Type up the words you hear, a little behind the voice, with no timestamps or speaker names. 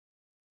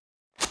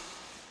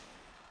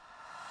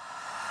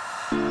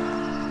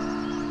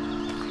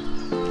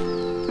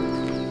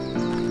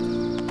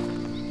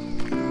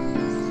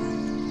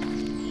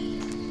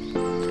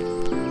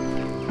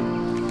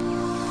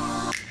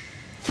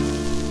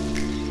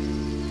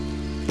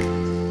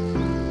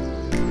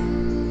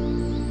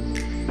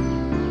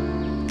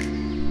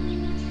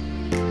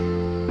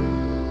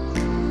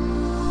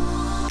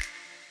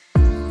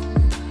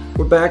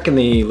back in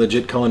the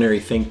Legit Culinary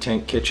Think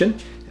Tank kitchen,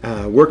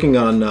 working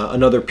on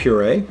another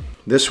puree.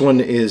 This one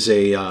is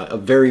a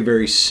very,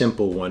 very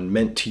simple one,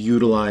 meant to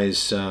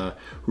utilize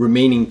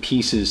remaining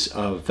pieces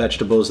of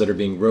vegetables that are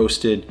being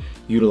roasted,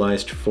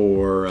 utilized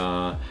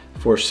for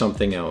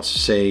something else.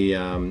 Say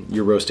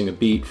you're roasting a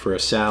beet for a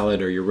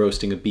salad, or you're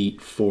roasting a beet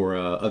for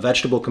a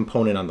vegetable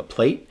component on the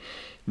plate,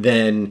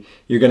 then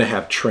you're going to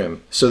have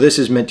trim. So this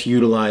is meant to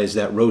utilize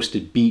that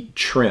roasted beet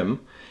trim.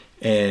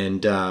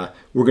 And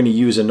we're going to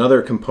use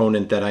another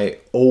component that I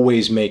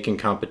always make in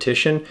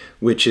competition,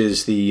 which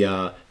is the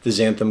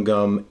Xanthan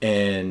Gum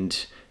and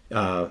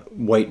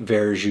White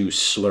Verjus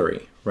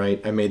slurry. Right?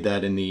 I made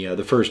that in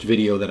the first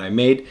video that I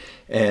made,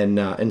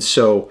 and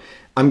so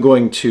I'm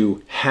going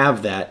to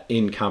have that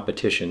in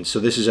competition. So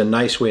this is a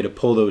nice way to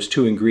pull those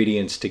two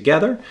ingredients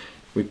together.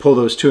 We pull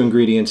those two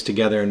ingredients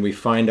together, and we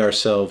find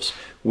ourselves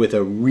with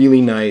a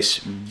really nice,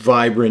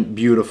 vibrant,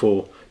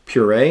 beautiful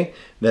puree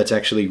that's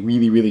actually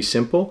really, really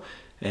simple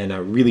and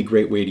a really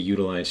great way to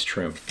utilize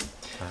trim.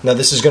 Now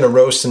this is going to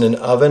roast in an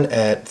oven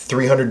at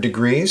 300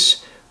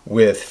 degrees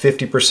with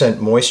 50%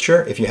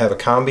 moisture if you have a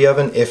combi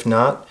oven. If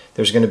not,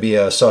 there's going to be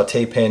a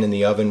saute pan in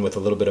the oven with a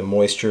little bit of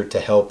moisture to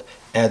help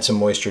add some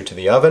moisture to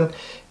the oven,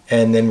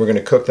 and then we're going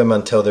to cook them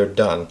until they're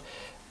done.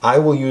 I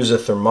will use a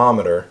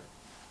thermometer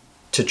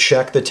to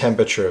check the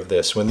temperature of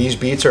this. When these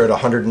beets are at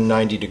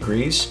 190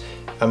 degrees,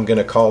 I'm going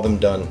to call them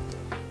done.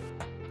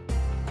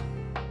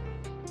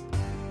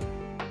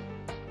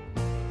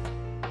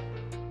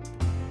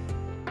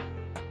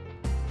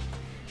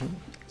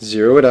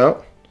 Zero it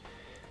out.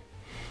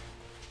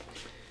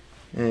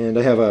 And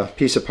I have a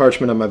piece of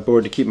parchment on my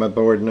board to keep my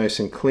board nice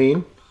and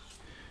clean.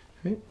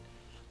 Right.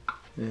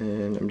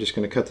 And I'm just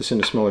going to cut this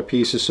into smaller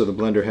pieces so the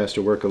blender has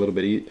to work a little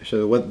bit,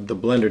 so the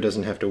blender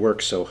doesn't have to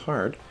work so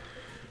hard.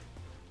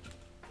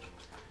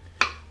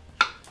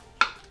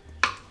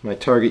 My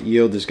target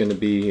yield is going to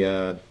be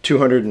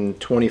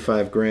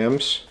 225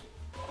 grams.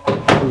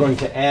 We're going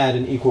to add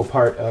an equal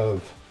part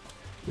of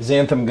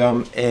Xanthan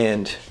Gum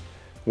and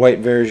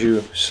White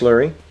Verjus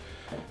slurry.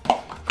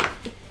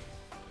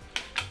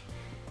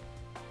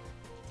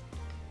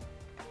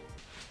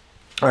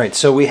 All right,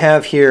 so we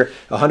have here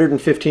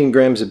 115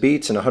 grams of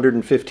beets and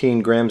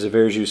 115 grams of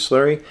Verjus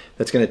slurry.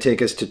 That's going to take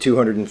us to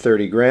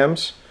 230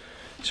 grams.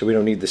 So we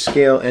don't need the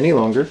scale any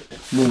longer.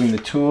 Moving the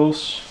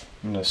tools.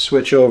 I'm going to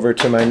switch over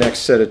to my next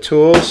set of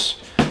tools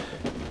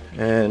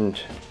and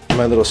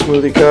my little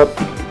smoothie cup.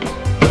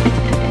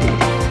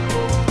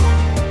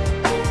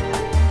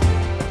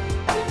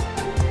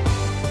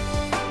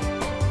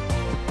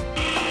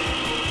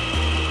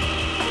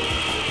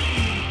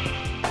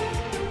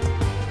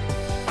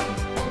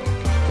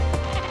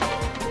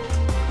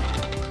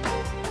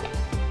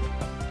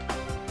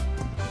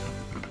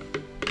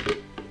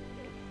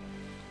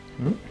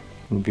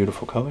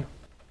 Beautiful color.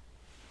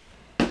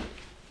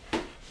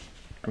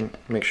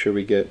 Make sure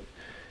we get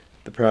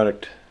the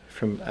product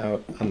from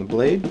out on the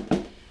blade.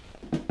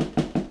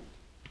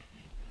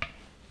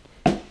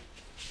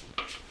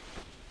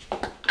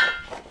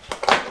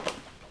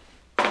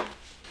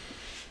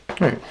 All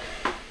right.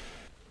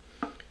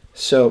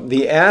 So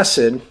the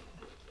acid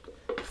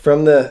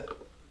from the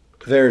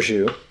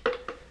verjus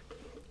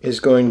is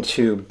going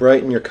to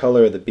brighten your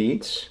color of the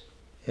beets,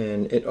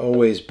 and it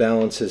always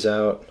balances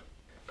out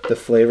the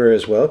flavor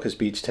as well, because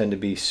beets tend to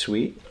be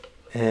sweet.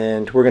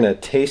 And we're going to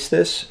taste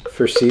this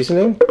for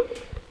seasoning,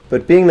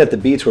 but being that the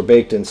beets were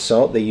baked in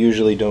salt, they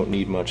usually don't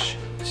need much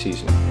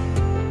seasoning.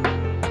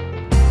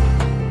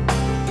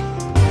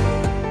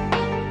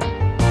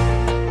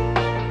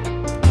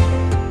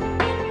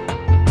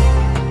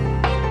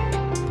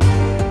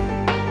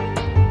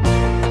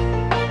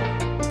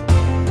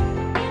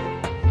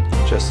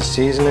 Just the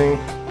seasoning.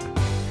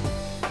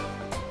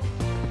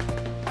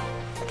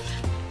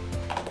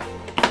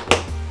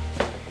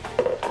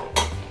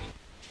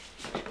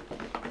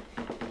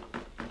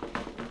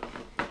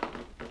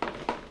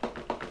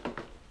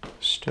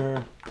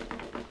 Stir.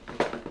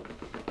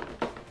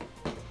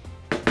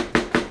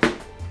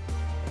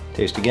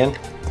 Taste again.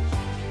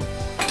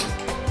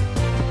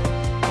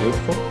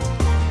 Beautiful.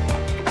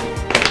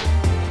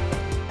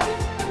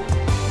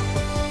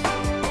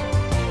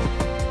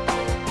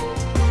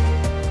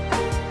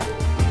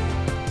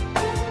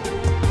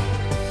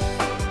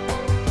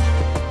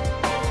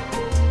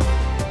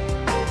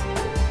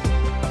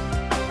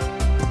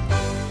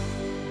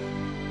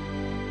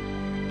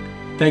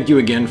 Thank you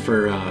again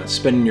for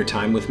spending your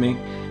time with me.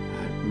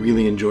 I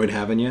really enjoyed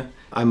having you.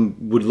 I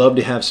would love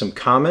to have some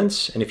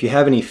comments, and if you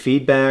have any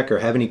feedback or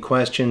have any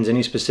questions,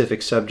 any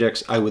specific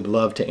subjects, I would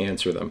love to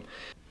answer them.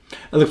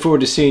 I look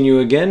forward to seeing you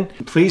again.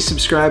 Please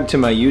subscribe to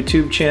my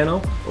YouTube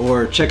channel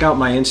or check out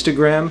my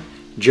Instagram,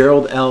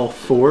 Gerald L.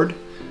 Ford,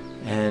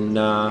 and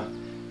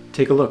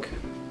take a look.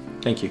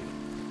 Thank you.